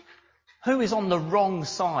Who is on the wrong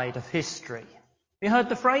side of history? You heard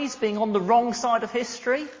the phrase, being on the wrong side of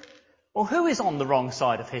history? Well, who is on the wrong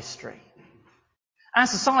side of history? Our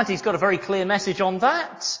society's got a very clear message on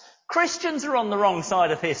that. Christians are on the wrong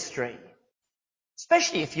side of history.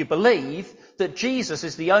 Especially if you believe that Jesus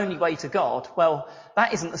is the only way to God. Well,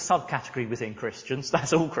 that isn't a subcategory within Christians,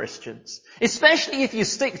 that's all Christians. Especially if you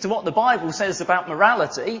stick to what the Bible says about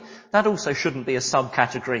morality, that also shouldn't be a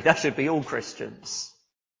subcategory, that should be all Christians.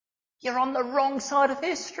 You're on the wrong side of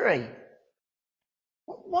history.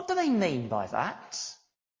 What do they mean by that?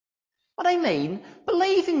 Well, they mean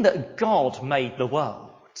believing that God made the world.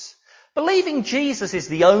 Believing Jesus is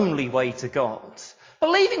the only way to God.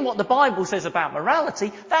 Believing what the Bible says about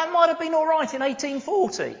morality, that might have been all right in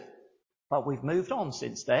 1840. But we've moved on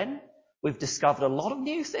since then. We've discovered a lot of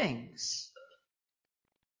new things.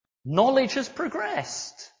 Knowledge has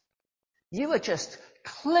progressed. You are just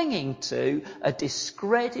clinging to a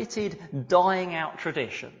discredited, dying out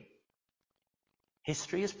tradition.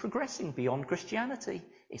 History is progressing beyond Christianity.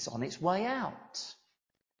 It's on its way out.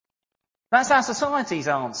 That's our society's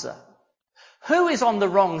answer. Who is on the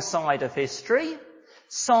wrong side of history?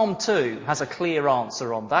 Psalm 2 has a clear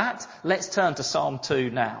answer on that. Let's turn to Psalm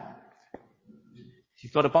 2 now. If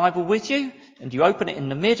you've got a Bible with you and you open it in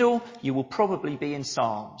the middle, you will probably be in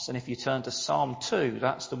Psalms. And if you turn to Psalm 2,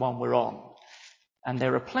 that's the one we're on. And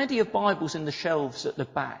there are plenty of Bibles in the shelves at the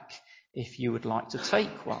back if you would like to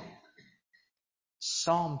take one.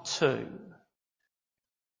 Psalm 2.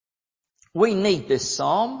 We need this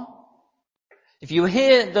psalm. If you were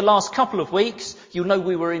here the last couple of weeks, you'll know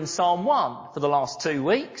we were in Psalm 1 for the last 2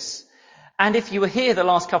 weeks. And if you were here the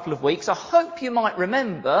last couple of weeks, I hope you might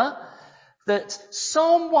remember that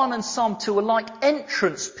Psalm 1 and Psalm 2 are like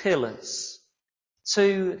entrance pillars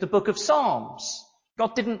to the book of Psalms.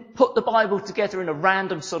 God didn't put the Bible together in a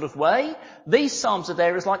random sort of way. These Psalms are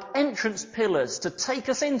there as like entrance pillars to take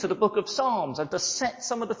us into the book of Psalms and to set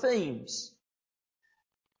some of the themes.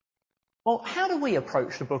 Well, how do we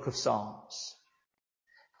approach the book of Psalms?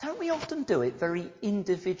 Don't we often do it very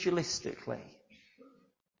individualistically?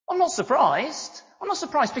 I'm not surprised. I'm not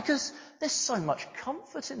surprised because there's so much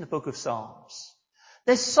comfort in the book of Psalms.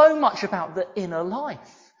 There's so much about the inner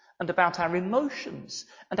life and about our emotions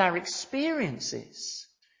and our experiences.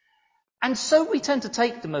 And so we tend to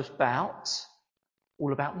take them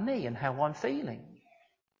all about me and how I'm feeling.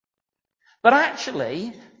 But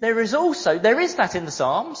actually, there is that in the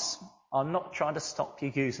Psalms. I'm not trying to stop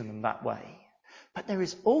you using them that way. But there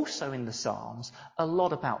is also in the Psalms a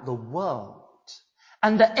lot about the world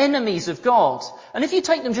and the enemies of God. And if you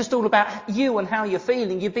take them just all about you and how you're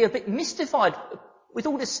feeling, you'd be a bit mystified with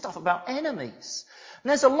all this stuff about enemies. And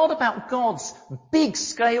there's a lot about God's big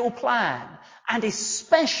scale plan, and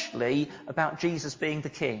especially about Jesus being the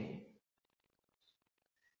King.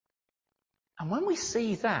 And when we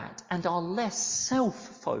see that and are less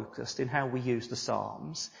self-focused in how we use the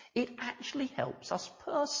Psalms, it actually helps us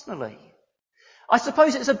personally. I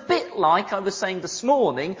suppose it's a bit like I was saying this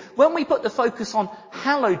morning, when we put the focus on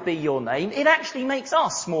hallowed be your name, it actually makes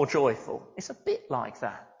us more joyful. It's a bit like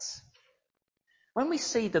that. When we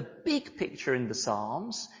see the big picture in the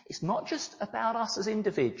Psalms, it's not just about us as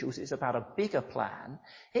individuals, it's about a bigger plan.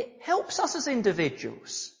 It helps us as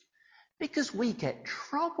individuals because we get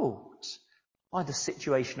troubled by the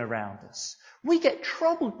situation around us. We get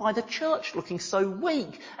troubled by the church looking so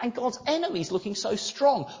weak and God's enemies looking so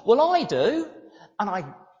strong. Well, I do. And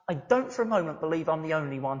I don't for a moment believe I'm the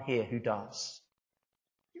only one here who does.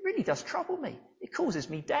 It really does trouble me. It causes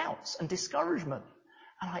me doubts and discouragement.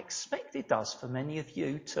 And I expect it does for many of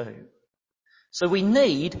you too. So we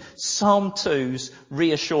need Psalm 2's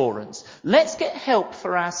reassurance. Let's get help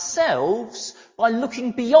for ourselves by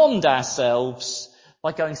looking beyond ourselves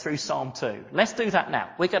by going through Psalm 2. Let's do that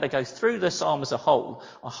now. We're going to go through the psalm as a whole.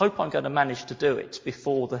 I hope I'm going to manage to do it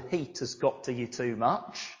before the heat has got to you too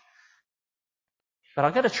much. But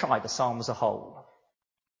I'm going to try the psalm as a whole.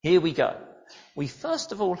 Here we go. We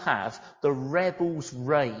first of all have the rebel's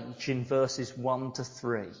rage in verses 1 to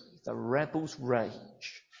 3. The rebel's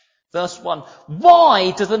rage. Verse 1,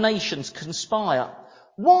 why do the nations conspire?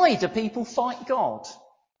 Why do people fight God?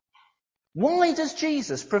 Why does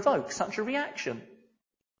Jesus provoke such a reaction?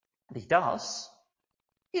 And he does.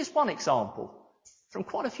 Here's one example. From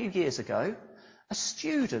quite a few years ago, a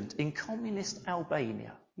student in communist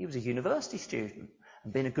Albania. He was a university student.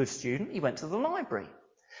 And being a good student, he went to the library.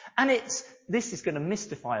 And this is going to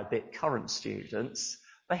mystify a bit current students.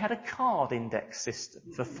 They had a card index system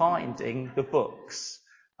for finding the books.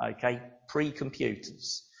 Okay,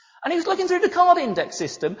 pre-computers. And he was looking through the card index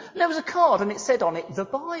system, and there was a card, and it said on it, the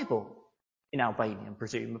Bible, in Albanian,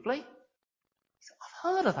 presumably. He thought,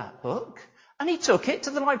 heard of that book. And he took it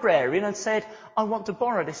to the librarian and said, I want to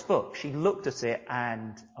borrow this book. She looked at it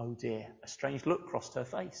and, oh dear, a strange look crossed her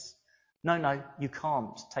face. No, you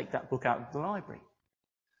can't take that book out of the library.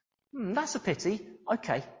 That's a pity.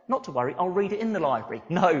 Okay, not to worry, I'll read it in the library.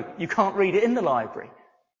 No, you can't read it in the library.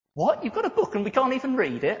 What? You've got a book and we can't even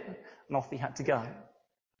read it? And off he had to go.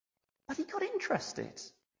 But he got interested.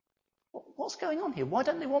 What's going on here? Why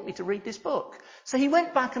don't they want me to read this book? So he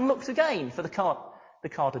went back and looked again for the card. The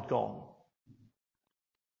card had gone.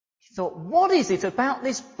 He thought, what is it about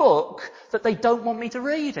this book that they don't want me to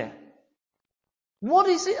read it? What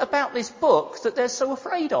is it about this book that they're so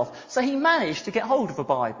afraid of? So he managed to get hold of a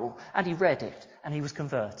Bible and he read it and he was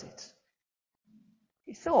converted.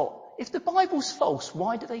 He thought, if the Bible's false,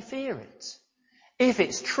 why do they fear it? If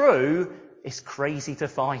it's true, it's crazy to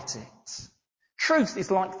fight it. Truth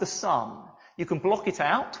is like the sun. You can block it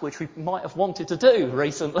out, which we might have wanted to do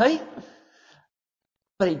recently,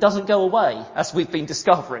 but it doesn't go away, as we've been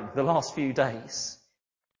discovering the last few days.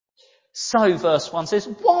 So verse 1 says,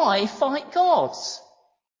 why fight God?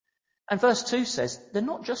 And verse 2 says, they're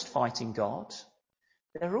not just fighting God,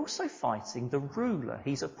 they're also fighting the ruler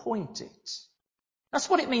he's appointed. That's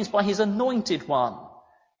what it means by his anointed one.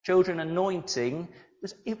 Children, anointing,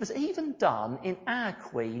 it was even done in our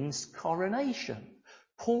Queen's coronation,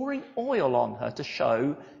 pouring oil on her to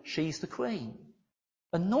show she's the Queen.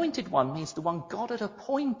 Anointed one means the one God had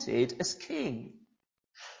appointed as king.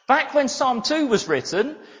 Back when Psalm 2 was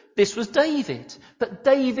written, this was David. But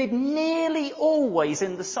David nearly always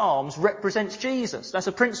in the Psalms represents Jesus. That's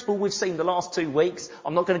a principle we've seen the last 2 weeks.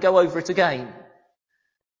 I'm not going to go over it again.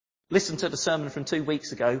 Listen to the sermon from 2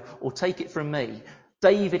 weeks ago, or take it from me.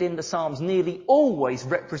 David in the Psalms nearly always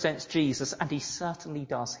represents Jesus, and he certainly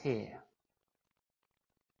does here.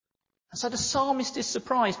 And so the psalmist is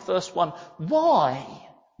surprised, verse 1. Why?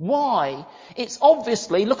 Why? It's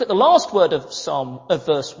obviously, look at the last word of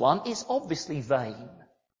verse 1, it's obviously vain.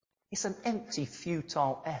 It's an empty,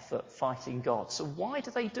 futile effort fighting God. So why do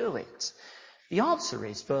they do it? The answer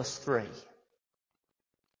is verse 3.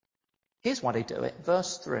 Here's why they do it.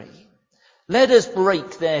 Verse 3. Let us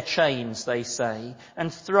break their chains, they say,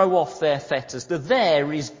 and throw off their fetters. The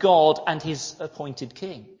there is God and his appointed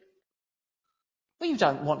king. We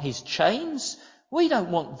don't want his chains. We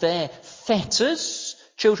don't want their fetters.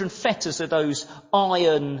 Children, fetters are those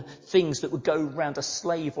iron things that would go round a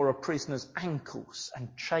slave or a prisoner's ankles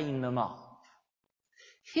and chain them up.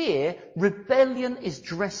 Here, rebellion is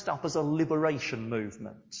dressed up as a liberation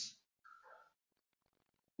movement.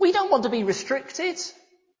 We don't want to be restricted.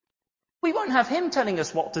 We won't have him telling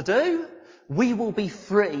us what to do. We will be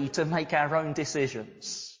free to make our own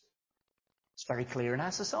decisions. It's very clear in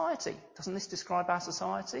our society. Doesn't this describe our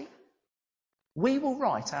society? We will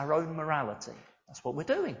write our own morality. That's what we're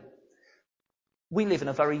doing. We live in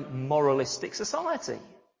a very moralistic society.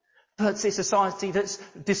 But it's a society that's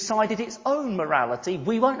decided its own morality.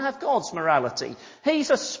 We won't have God's morality. He's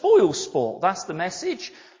a spoil sport. That's the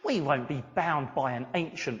message. We won't be bound by an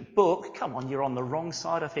ancient book. Come on, you're on the wrong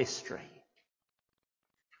side of history.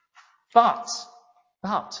 But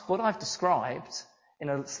what I've described in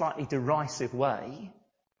a slightly derisive way,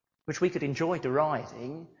 which we could enjoy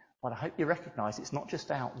deriding, but I hope you recognise it's not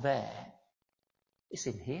just out there. It's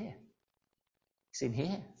in here. It's in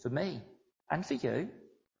here for me and for you.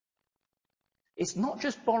 It's not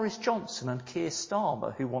just Boris Johnson and Keir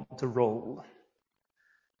Starmer who want to rule.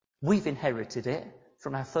 We've inherited it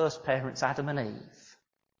from our first parents, Adam and Eve.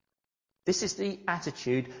 This is the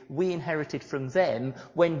attitude we inherited from them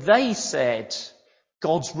when they said,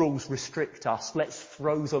 God's rules restrict us, let's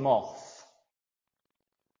throw them off.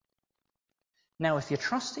 Now, if you're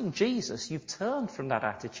trusting Jesus, you've turned from that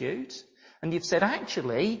attitude and you've said,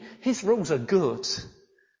 actually, his rules are good.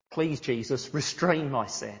 Please, Jesus, restrain my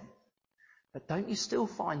sin. But don't you still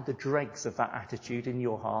find the dregs of that attitude in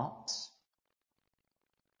your heart?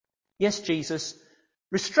 Yes, Jesus,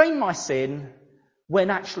 restrain my sin when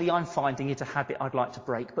actually I'm finding it a habit I'd like to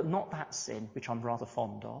break, but not that sin, which I'm rather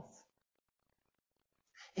fond of.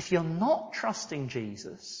 If you're not trusting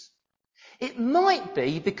Jesus, it might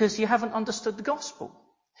be because you haven't understood the gospel.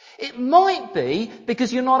 It might be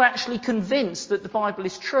because you're not actually convinced that the Bible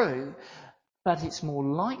is true, but it's more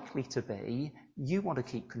likely to be you want to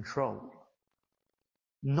keep control,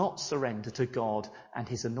 not surrender to God and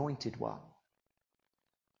his anointed one.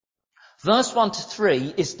 Verse 1 to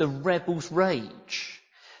 3 is the rebel's rage.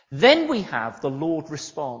 Then we have the Lord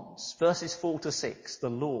responds. Verses 4 to 6, the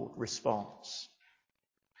Lord responds.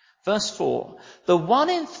 Verse 4, the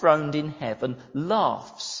one enthroned in heaven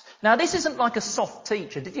laughs. Now this isn't like a soft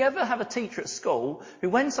teacher. Did you ever have a teacher at school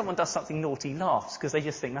who when someone does something naughty laughs because they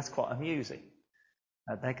just think that's quite amusing?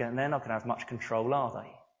 They're not going to have much control, are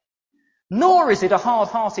they? Nor is it a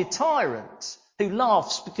hard-hearted tyrant who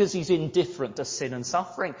laughs because he's indifferent to sin and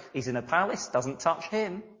suffering. He's in a palace, doesn't touch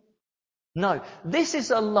him. No, this is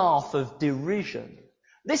a laugh of derision.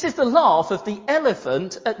 This is the laugh of the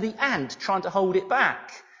elephant at the ant trying to hold it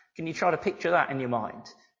back. Can you try to picture that in your mind?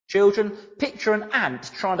 Children, picture an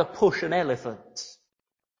ant trying to push an elephant.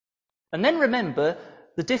 And then remember,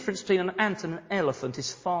 the difference between an ant and an elephant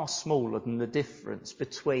is far smaller than the difference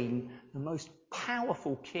between the most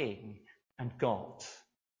powerful king and God.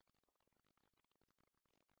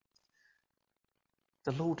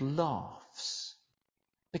 The Lord laughs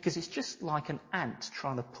because it's just like an ant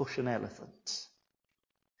trying to push an elephant.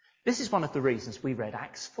 This is one of the reasons we read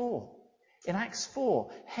Acts 4. In Acts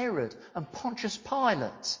 4, Herod and Pontius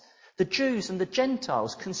Pilate, the Jews and the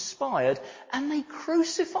Gentiles conspired and they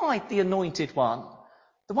crucified the anointed one.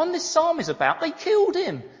 The one this psalm is about, they killed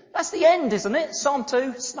him. That's the end, isn't it? Psalm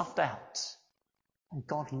 2, snuffed out. And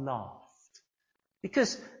God laughed.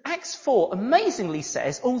 Because Acts 4 amazingly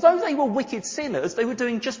says, although they were wicked sinners, they were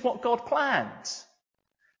doing just what God planned.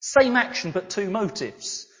 Same action, but two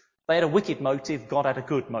motives. They had a wicked motive, God had a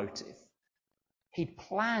good motive. He'd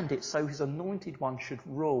planned it so his anointed one should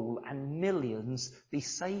rule and millions be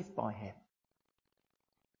saved by him.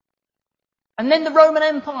 And then the Roman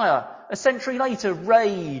Empire, a century later,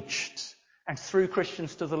 raged and threw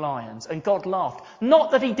Christians to the lions. And God laughed.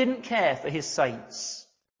 Not that he didn't care for his saints.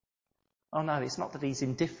 Oh no, it's not that he's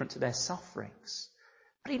indifferent to their sufferings.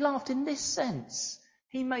 But he laughed in this sense.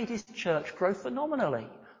 He made his church grow phenomenally.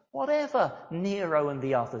 Whatever Nero and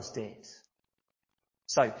the others did.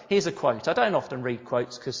 So, here's a quote. I don't often read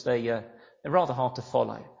quotes because they're rather hard to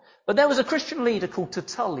follow. But there was a Christian leader called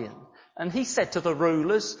Tertullian, and he said to the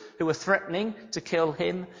rulers who were threatening to kill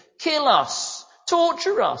him, "Kill us,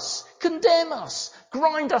 torture us, condemn us,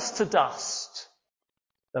 grind us to dust.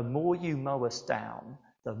 The more you mow us down,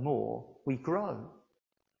 the more we grow."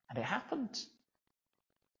 And it happened.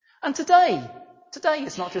 And today,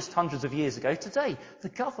 it's not just hundreds of years ago, today, the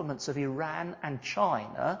governments of Iran and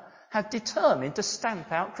China have determined to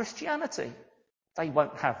stamp out Christianity. They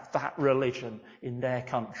won't have that religion in their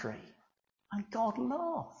country. And God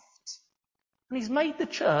laughed. And he's made the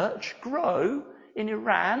church grow in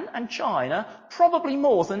Iran and China probably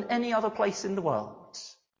more than any other place in the world.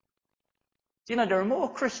 Do you know, there are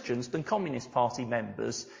more Christians than Communist Party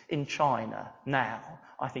members in China now.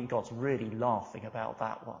 I think God's really laughing about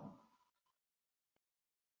that one.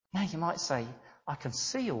 Now you might say, I can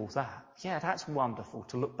see all that. Yeah, that's wonderful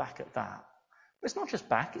to look back at that. But it's not just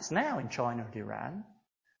back, it's now in China and Iran.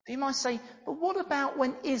 But you might say, but what about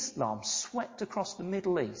when Islam swept across the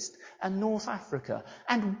Middle East and North Africa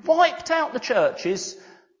and wiped out the churches,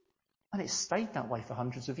 and it's stayed that way for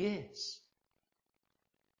hundreds of years?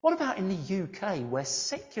 What about in the UK where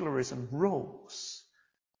secularism rules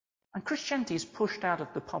and Christianity is pushed out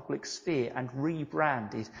of the public sphere and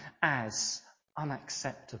rebranded as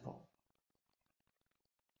unacceptable?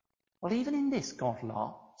 Well, even in this, God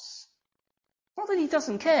laughs. Not that he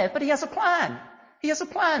doesn't care, but he has a plan. He has a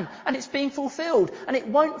plan, and it's being fulfilled, and it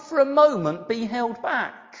won't for a moment be held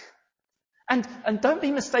back. And don't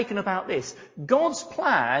be mistaken about this. God's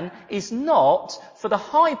plan is not for the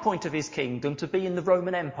high point of his kingdom to be in the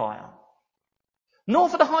Roman Empire, nor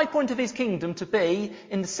for the high point of his kingdom to be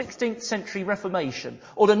in the 16th century Reformation,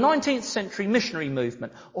 or the 19th century missionary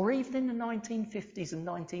movement, or even in the 1950s and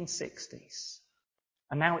 1960s.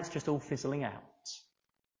 And now it's just all fizzling out.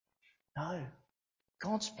 No.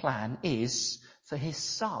 God's plan is for his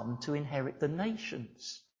son to inherit the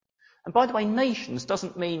nations. And by the way, nations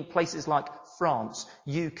doesn't mean places like France,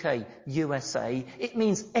 UK, USA. It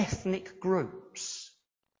means ethnic groups.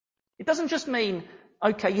 It doesn't just mean,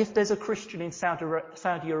 okay, if there's a Christian in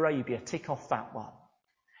Saudi Arabia, tick off that one.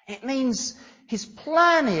 It means his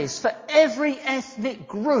plan is for every ethnic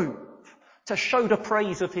group to show the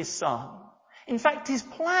praise of his son. In fact, his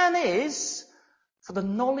plan is for the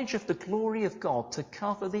knowledge of the glory of God to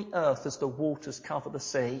cover the earth as the waters cover the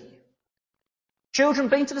sea. Children,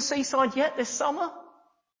 been to the seaside yet this summer?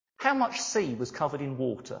 How much sea was covered in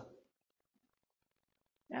water?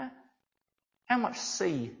 Yeah? How much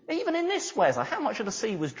sea, even in this weather, how much of the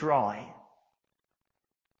sea was dry?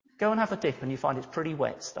 Go and have a dip and you find it's pretty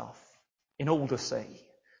wet stuff in all the sea.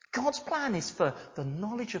 God's plan is for the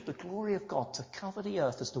knowledge of the glory of God to cover the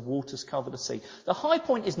earth as the waters cover the sea. The high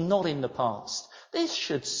point is not in the past. This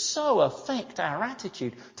should so affect our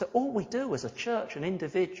attitude to all we do as a church and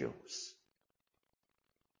individuals.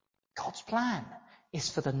 God's plan is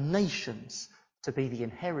for the nations to be the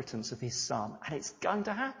inheritance of his son, and it's going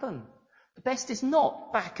to happen. The best is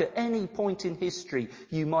not back at any point in history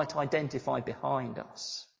you might identify behind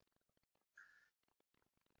us.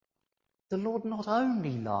 The Lord not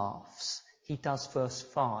only laughs, he does verse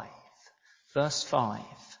 5. Verse 5.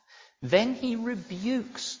 Then he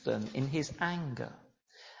rebukes them in his anger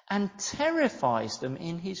and terrifies them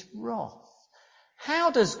in his wrath. How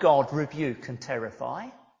does God rebuke and terrify?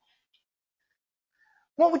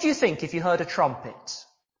 What would you think if you heard a trumpet?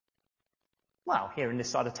 Well, here in this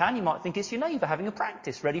side of town, you might think it's your neighbour having a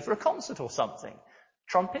practice, ready for a concert or something.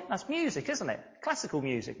 Trumpet, that's music, isn't it? Classical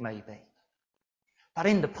music, maybe. But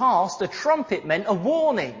in the past, a trumpet meant a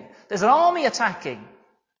warning. There's an army attacking.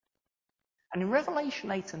 And in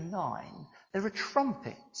Revelation 8 and 9, there are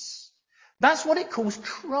trumpets. That's what it calls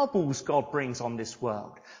troubles God brings on this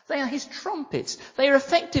world. They are his trumpets. They are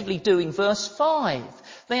effectively doing verse 5.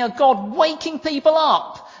 They are God waking people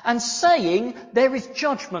up and saying there is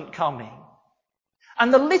judgment coming.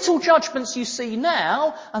 And the little judgments you see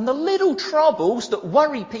now and the little troubles that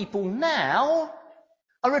worry people now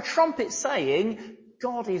are a trumpet saying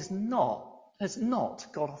God has not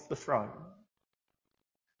got off the throne.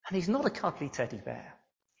 And he's not a cuddly teddy bear.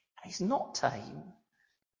 And he's not tame.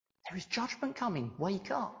 There is judgment coming. Wake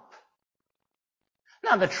up.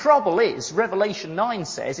 Now the trouble is, Revelation 9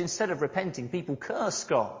 says, instead of repenting, people curse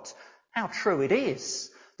God. How true it is.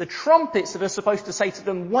 The trumpets that are supposed to say to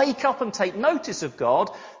them, wake up and take notice of God,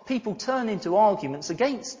 people turn into arguments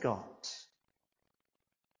against God.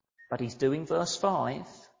 But he's doing verse 5.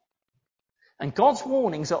 And God's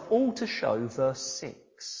warnings are all to show verse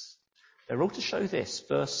 6. They're all to show this,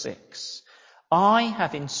 verse 6. I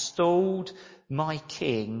have installed my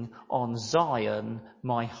king on Zion,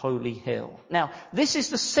 my holy hill. Now, this is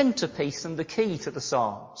the centrepiece and the key to the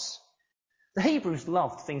Psalms. The Hebrews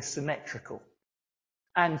loved things symmetrical.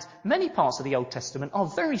 And many parts of the Old Testament are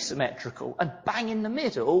very symmetrical, and bang in the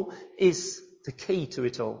middle is the key to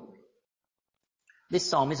it all. This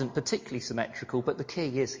psalm isn't particularly symmetrical, but the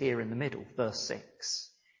key is here in the middle, verse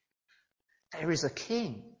 6. There is a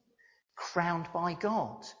king crowned by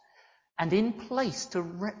God and in place to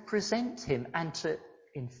represent him and to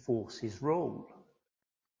enforce his rule.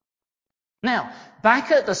 Now,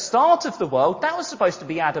 back at the start of the world, that was supposed to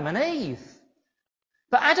be Adam and Eve.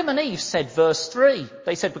 But Adam and Eve said, verse 3,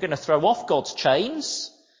 they said, we're going to throw off God's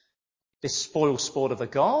chains, this spoil sport of a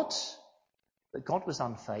God. But God was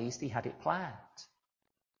unfazed, he had it planned.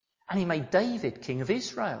 And he made David king of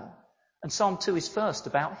Israel. And Psalm 2 is first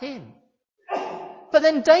about him. But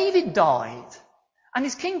then David died, and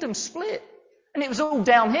his kingdom split. And it was all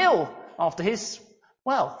downhill after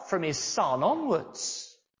from his son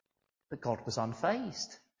onwards. But God was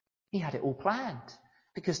unfazed. He had it all planned.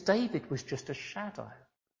 Because David was just a shadow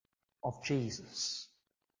of Jesus,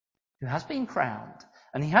 who has been crowned,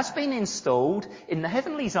 and he has been installed in the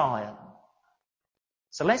heavenly Zion.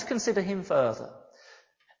 So let's consider him further.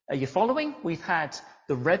 Are you following? We've had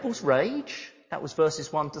the rebels rage. That was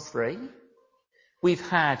verses 1 to 3. We've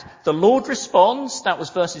had the Lord responds. That was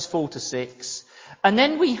verses 4 to 6. And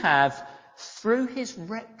then we have through his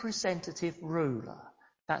representative ruler.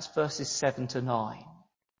 That's verses 7 to 9.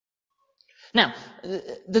 Now,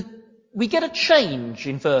 we get a change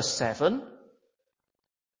in verse 7.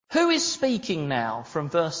 Who is speaking now from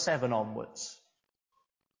verse 7 onwards?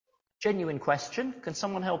 Genuine question. Can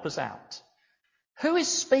someone help us out? Who is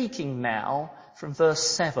speaking now from verse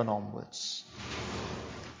 7 onwards?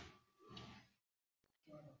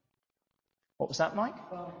 What was that, Mike?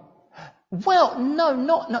 Well,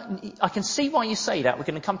 no. I can see why you say that. We're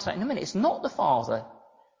going to come to that in a minute. It's not the Father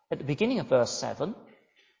at the beginning of verse 7.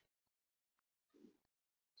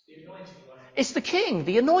 It's the King,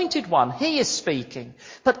 the Anointed One. He is speaking.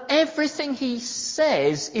 But everything he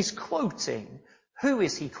says is quoting. Who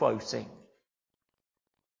is he quoting?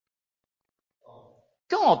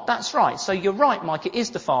 God, that's right. So you're right, Mike, it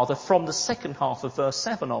is the Father from the second half of verse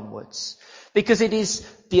 7 onwards. Because it is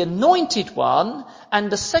the Anointed One,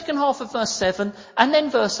 and the second half of verse 7, and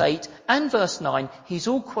then verse 8, and verse 9, he's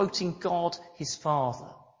all quoting God, his Father.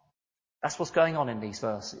 That's what's going on in these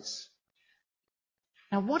verses.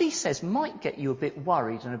 Now, what he says might get you a bit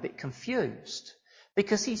worried and a bit confused,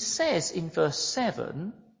 because he says in verse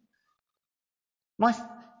 7, my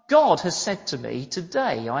God has said to me,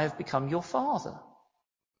 today I have become your Father.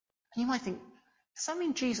 And you might think, does that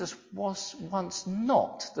mean Jesus was once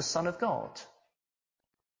not the Son of God?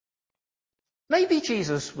 Maybe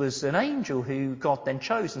Jesus was an angel who God then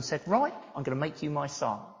chose and said, right, I'm going to make you my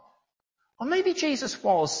son. Or maybe Jesus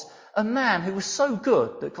was a man who was so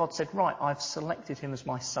good that God said, right, I've selected him as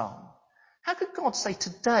my son. How could God say,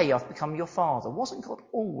 today I've become your Father? Wasn't God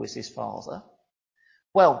always his Father?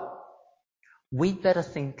 Well, we'd better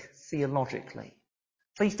think theologically.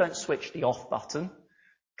 Please don't switch the off button,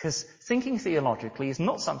 because thinking theologically is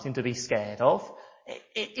not something to be scared of.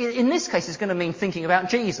 In this case, it's going to mean thinking about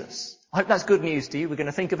Jesus. I hope that's good news to you. We're going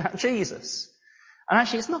to think about Jesus. And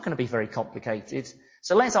actually, it's not going to be very complicated.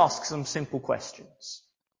 So let's ask some simple questions.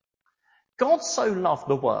 God so loved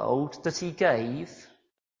the world that he gave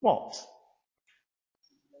what?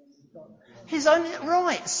 His own,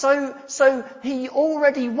 right. So he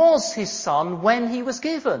already was his son when he was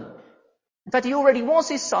given. In fact, he already was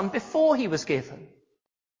his son before he was given.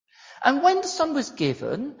 And when the son was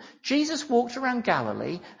given, Jesus walked around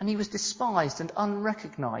Galilee and he was despised and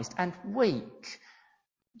unrecognised and weak.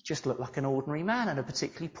 He just looked like an ordinary man and a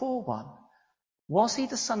particularly poor one. Was he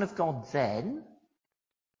the Son of God then?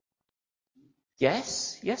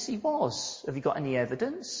 Yes, he was. Have you got any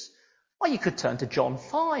evidence? Well, you could turn to John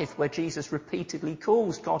 5, where Jesus repeatedly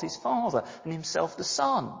calls God his Father and himself the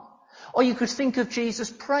Son. Or you could think of Jesus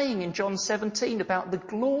praying in John 17 about the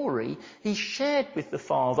glory he shared with the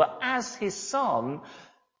Father as his Son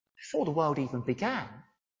before the world even began.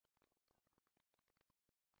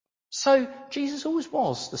 So Jesus always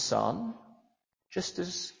was the Son, just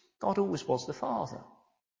as God always was the Father.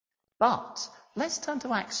 But let's turn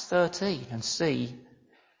to Acts 13 and see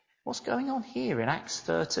what's going on here in Acts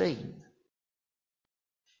 13.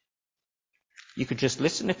 You could just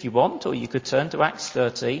listen if you want, or you could turn to Acts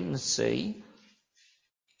 13 and see.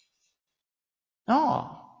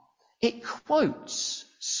 It quotes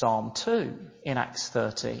Psalm 2 in Acts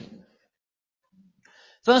 13.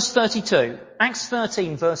 Verse 32, Acts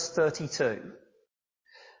 13 verse 32.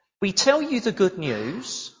 We tell you the good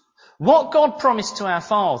news. What God promised to our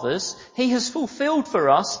fathers, he has fulfilled for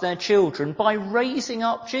us, their children, by raising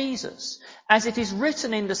up Jesus. As it is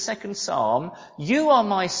written in the second Psalm, you are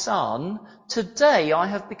my son, today I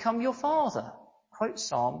have become your father. Quote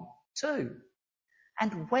Psalm 2.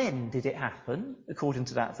 And when did it happen, according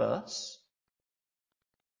to that verse?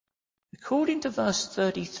 According to verse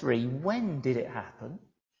 33, when did it happen?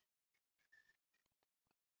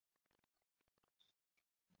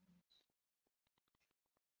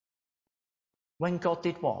 When God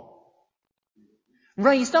did what?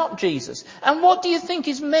 Raised up Jesus. And what do you think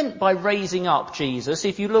is meant by raising up Jesus?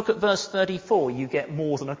 If you look at verse 34, you get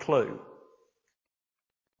more than a clue.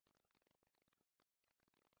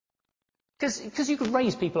 Because you could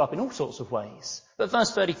raise people up in all sorts of ways. But verse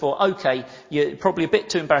 34, okay, you're probably a bit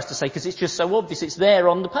too embarrassed to say because it's just so obvious. It's there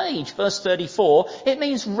on the page. Verse 34, it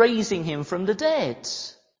means raising him from the dead.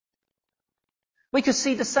 We could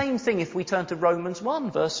see the same thing if we turn to Romans 1,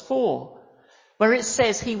 verse 4. Where it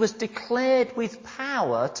says he was declared with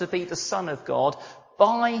power to be the Son of God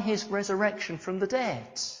by his resurrection from the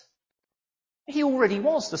dead. He already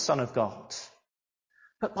was the Son of God.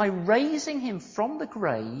 But by raising him from the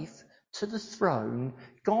grave to the throne,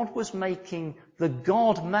 God was making the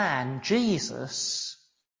God-man, Jesus,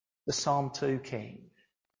 the Psalm 2 king.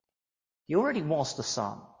 He already was the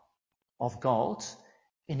Son of God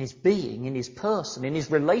in his being, in his person, in his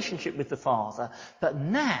relationship with the Father. But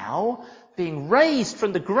now, being raised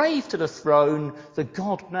from the grave to the throne, the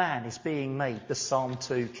God-man is being made the Psalm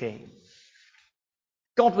 2 king.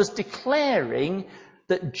 God was declaring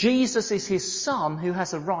that Jesus is his Son who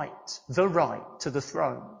has the right to the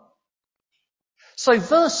throne. So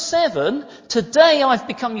verse 7, today I've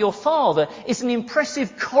become your father, is an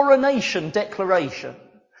impressive coronation declaration.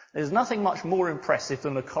 There's nothing much more impressive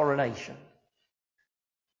than a coronation.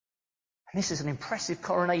 And this is an impressive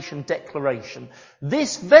coronation declaration.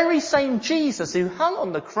 This very same Jesus who hung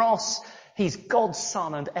on the cross, he's God's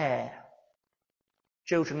son and heir.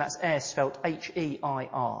 Children, that's heir spelt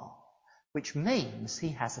H-E-I-R, which means he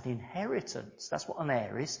has an inheritance. That's what an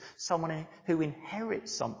heir is, someone who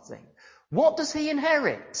inherits something. What does he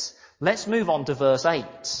inherit? Let's move on to verse 8.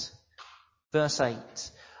 Verse 8.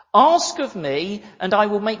 Ask of me, and I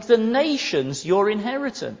will make the nations your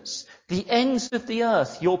inheritance, the ends of the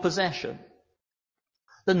earth your possession.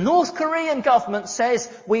 The North Korean government says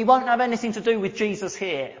we won't have anything to do with Jesus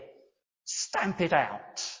here. Stamp it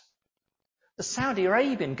out. The Saudi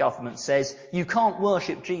Arabian government says you can't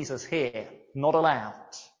worship Jesus here. Not allowed.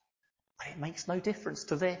 But it makes no difference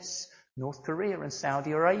to this. North Korea and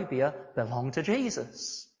Saudi Arabia belong to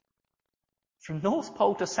Jesus. From North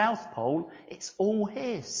Pole to South Pole, it's all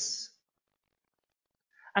his.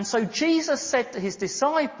 And so Jesus said to his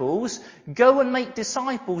disciples, go and make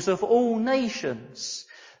disciples of all nations.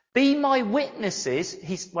 Be my witnesses.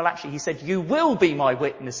 He said, you will be my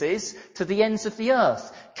witnesses to the ends of the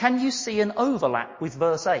earth. Can you see an overlap with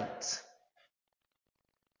verse 8?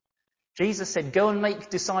 Jesus said, go and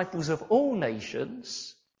make disciples of all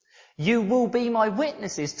nations, You will be my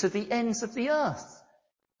witnesses to the ends of the earth.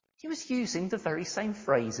 He was using the very same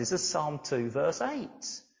phrases as Psalm 2 verse 8.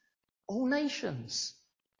 All nations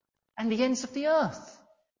and the ends of the earth.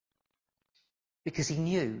 Because he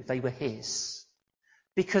knew they were his.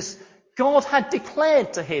 Because God had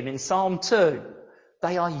declared to him in Psalm 2,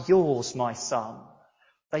 they are yours, my son.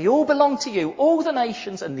 They all belong to you. All the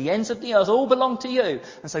nations and the ends of the earth all belong to you.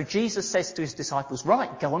 And so Jesus says to his disciples,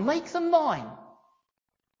 right, go and make them mine.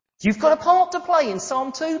 You've got a part to play in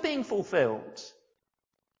Psalm 2 being fulfilled.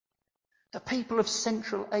 The people of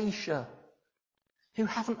Central Asia who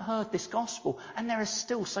haven't heard this gospel, and there are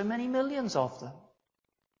still so many millions of them.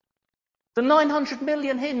 The 900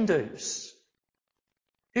 million Hindus,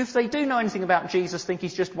 who, if they do know anything about Jesus, think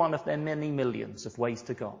he's just one of their many millions of ways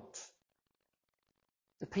to God.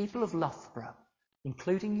 The people of Loughborough,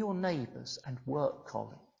 including your neighbours and work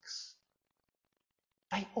colleagues,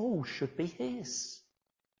 they all should be his.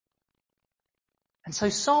 And so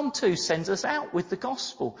Psalm 2 sends us out with the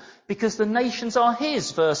gospel, because the nations are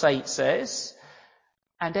his, verse 8 says,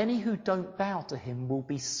 and any who don't bow to him will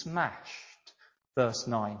be smashed, verse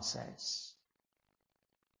 9 says.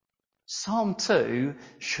 Psalm 2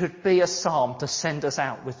 should be a psalm to send us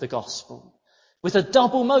out with the gospel, with a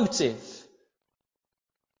double motive.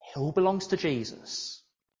 It all belongs to Jesus.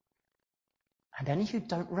 And any who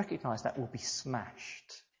don't recognise that will be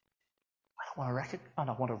smashed. I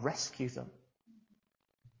want to rescue them.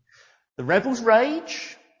 The rebels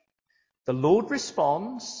rage. The Lord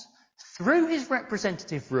responds through his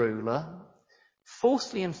representative ruler.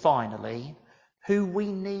 Fourthly and finally, who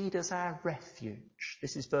we need as our refuge.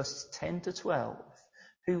 This is verses 10 to 12.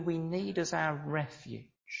 Who we need as our refuge.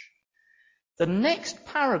 The next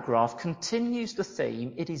paragraph continues the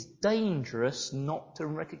theme. It is dangerous not to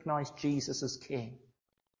recognise Jesus as king.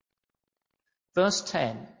 Verse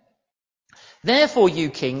 10. Therefore, you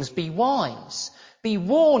kings, be wise. Be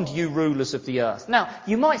warned, you rulers of the earth. Now,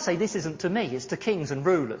 you might say this isn't to me, it's to kings and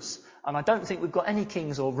rulers. And I don't think we've got any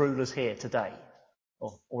kings or rulers here today.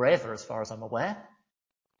 Or ever, as far as I'm aware.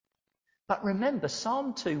 But remember,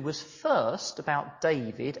 Psalm 2 was first about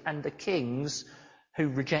David and the kings who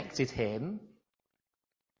rejected him.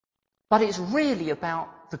 But it's really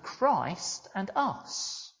about the Christ and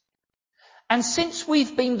us. And since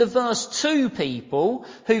we've been the verse 2 people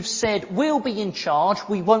who've said, we'll be in charge,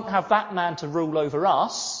 we won't have that man to rule over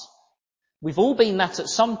us. We've all been that at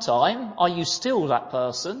some time. Are you still that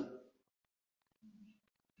person?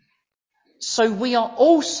 So we are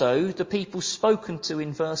also the people spoken to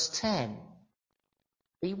in verse 10.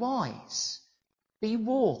 Be wise. Be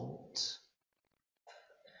warned.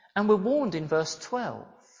 And we're warned in verse 12.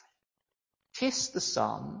 Kiss the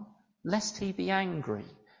Son, lest he be angry,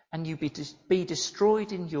 and you be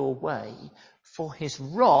destroyed in your way, for his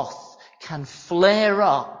wrath can flare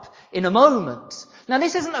up in a moment. Now,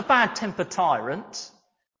 this isn't a bad-tempered tyrant,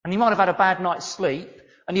 and you might have had a bad night's sleep,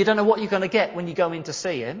 and you don't know what you're going to get when you go in to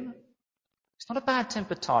see him. It's not a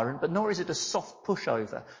bad-tempered tyrant, but nor is it a soft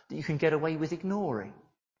pushover that you can get away with ignoring.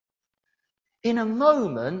 In a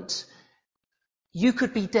moment, you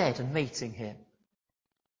could be dead and meeting him.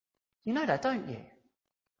 You know that, don't you?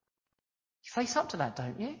 You face up to that,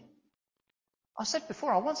 don't you? I said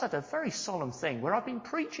before, I once had a very solemn thing where I'd been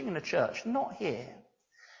preaching in a church, not here,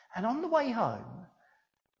 and on the way home,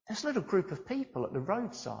 there's a little group of people at the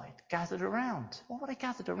roadside gathered around. What were they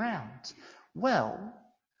gathered around? Well,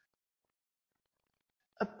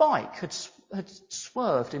 a bike had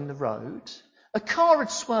swerved in the road, a car had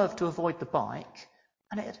swerved to avoid the bike,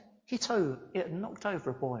 and it had knocked over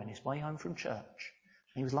a boy on his way home from church.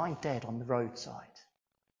 He was lying dead on the roadside.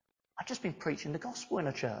 I'd just been preaching the gospel in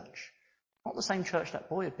a church. Not the same church that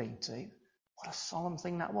boy had been to. What a solemn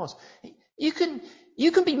thing that was. You can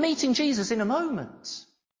be meeting Jesus in a moment.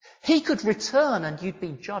 He could return and you'd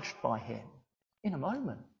be judged by him in a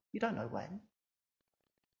moment. You don't know when.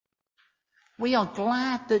 We are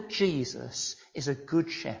glad that Jesus is a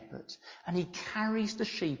good shepherd and he carries the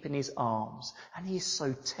sheep in his arms and he is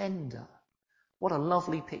so tender. What a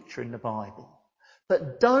lovely picture in the Bible.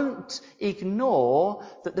 But don't ignore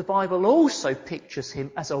that the Bible also pictures him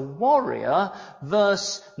as a warrior.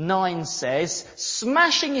 Verse 9 says,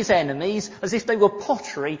 smashing his enemies as if they were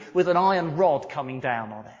pottery with an iron rod coming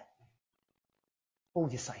down on it. Oh,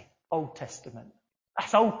 you say, Old Testament.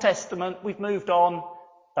 That's Old Testament. We've moved on.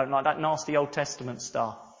 Don't like that nasty Old Testament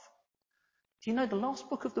stuff. Do you know the last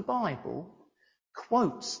book of the Bible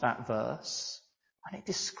quotes that verse? And it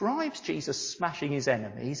describes Jesus smashing his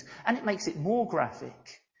enemies, and it makes it more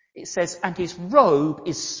graphic. It says, and his robe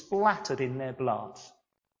is splattered in their blood.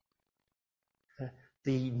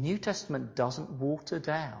 The New Testament doesn't water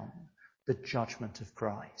down the judgment of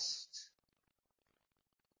Christ.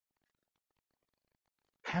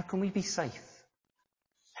 How can we be safe?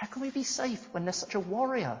 How can we be safe when there's such a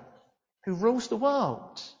warrior who rules the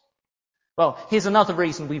world? Well, here's another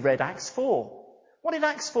reason we read Acts 4. What did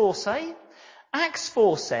Acts 4 say? Acts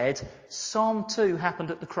 4 said Psalm 2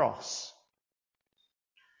 happened at the cross.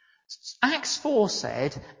 Acts 4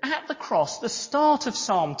 said at the cross the start of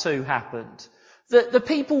Psalm 2 happened. The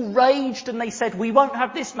people raged and they said, we won't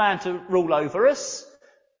have this man to rule over us.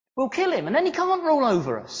 We'll kill him and then he can't rule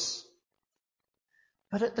over us.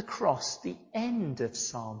 But at the cross, the end of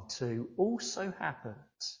Psalm 2 also happened.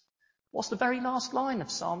 What's the very last line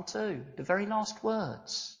of Psalm 2? The very last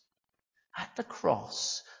words. At the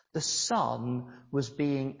cross, the Son was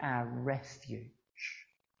being our refuge.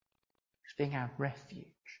 He was being our refuge.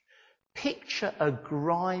 Picture a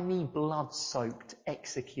grimy, blood-soaked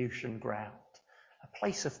execution ground. A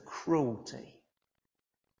place of cruelty.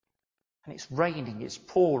 And it's raining, it's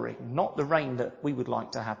pouring. Not the rain that we would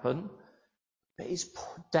like to happen. But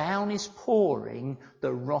down is pouring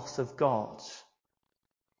the wrath of God.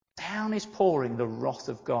 Down is pouring the wrath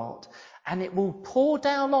of God. And it will pour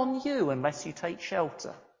down on you unless you take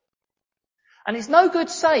shelter. And it's no good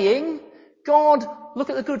saying, God, look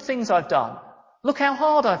at the good things I've done. Look how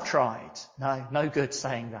hard I've tried. No good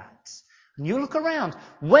saying that. And you look around.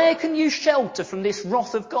 Where can you shelter from this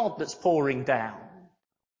wrath of God that's pouring down?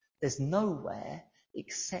 There's nowhere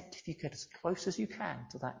except if you get as close as you can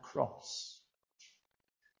to that cross.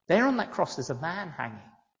 There on that cross there's a man hanging.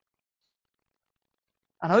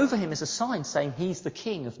 And over him is a sign saying he's the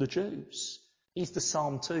King of the Jews. He's the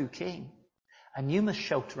Psalm 2 King. And you must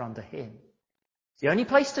shelter under him. It's the only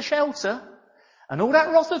place to shelter. And all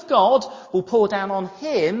that wrath of God will pour down on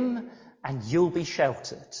him and you'll be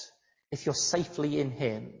sheltered if you're safely in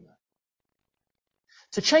him.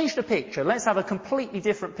 To change the picture, let's have a completely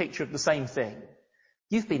different picture of the same thing.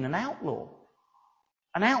 You've been an outlaw.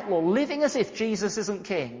 An outlaw living as if Jesus isn't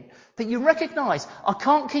king. But you recognise, I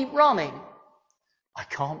can't keep running. I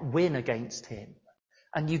can't win against him.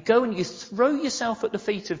 And you go and you throw yourself at the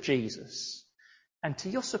feet of Jesus. And to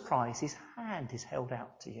your surprise, his hand is held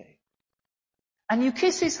out to you. And you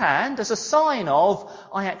kiss his hand as a sign of,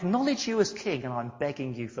 I acknowledge you as king and I'm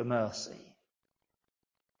begging you for mercy.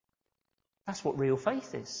 That's what real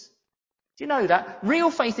faith is. Do you know that?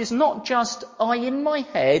 Real faith is not just, I in my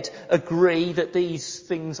head agree that these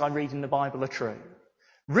things I read in the Bible are true.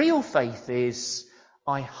 Real faith is,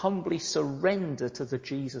 I humbly surrender to the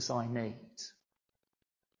Jesus I need.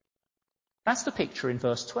 That's the picture in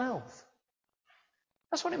verse 12.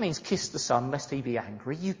 That's what it means, kiss the Son, lest he be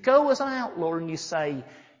angry. You go as an outlaw and you say,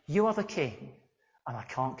 you are the king, and I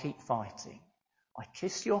can't keep fighting. I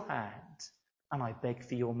kiss your hand, and I beg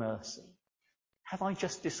for your mercy. Have I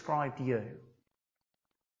just described you?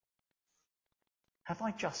 Have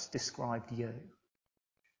I just described you?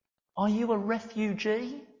 Are you a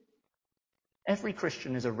refugee? Every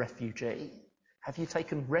Christian is a refugee. Have you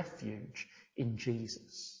taken refuge in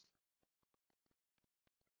Jesus?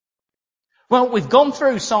 Well, we've gone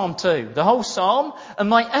through Psalm 2, the whole psalm, and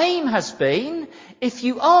my aim has been, if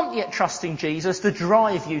you aren't yet trusting Jesus, to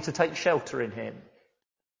drive you to take shelter in him.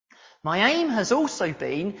 My aim has also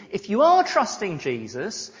been, if you are trusting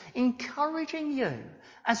Jesus, encouraging you,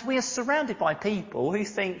 as we are surrounded by people who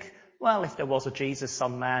think, well, if there was a Jesus,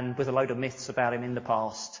 some man with a load of myths about him in the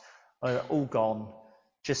past, all gone,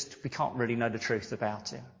 we can't really know the truth about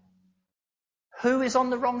him. Who is on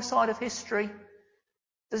the wrong side of history?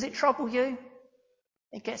 Does it trouble you?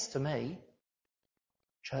 It gets to me.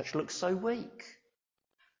 Church looks so weak.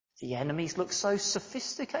 The enemies look so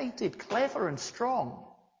sophisticated, clever and strong.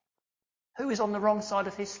 Who is on the wrong side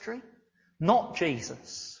of history? Not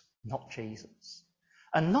Jesus. Not Jesus.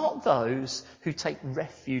 And not those who take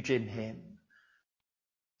refuge in him.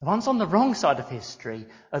 The ones on the wrong side of history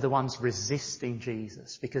are the ones resisting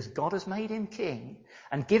Jesus, because God has made him king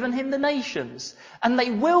and given him the nations, and they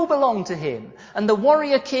will belong to him. And the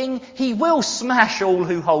warrior king, he will smash all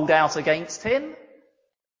who hold out against him.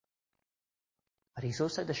 But he's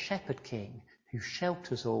also the shepherd king who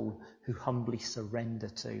shelters all who humbly surrender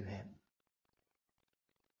to him.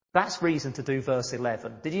 That's reason to do verse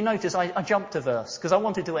 11. Did you notice I jumped a verse because I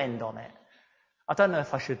wanted to end on it? I don't know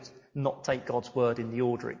if I should not take God's word in the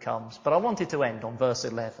order it comes, but I wanted to end on verse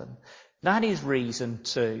 11. That is reason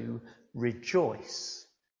to rejoice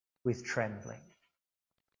with trembling.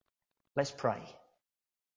 Let's pray.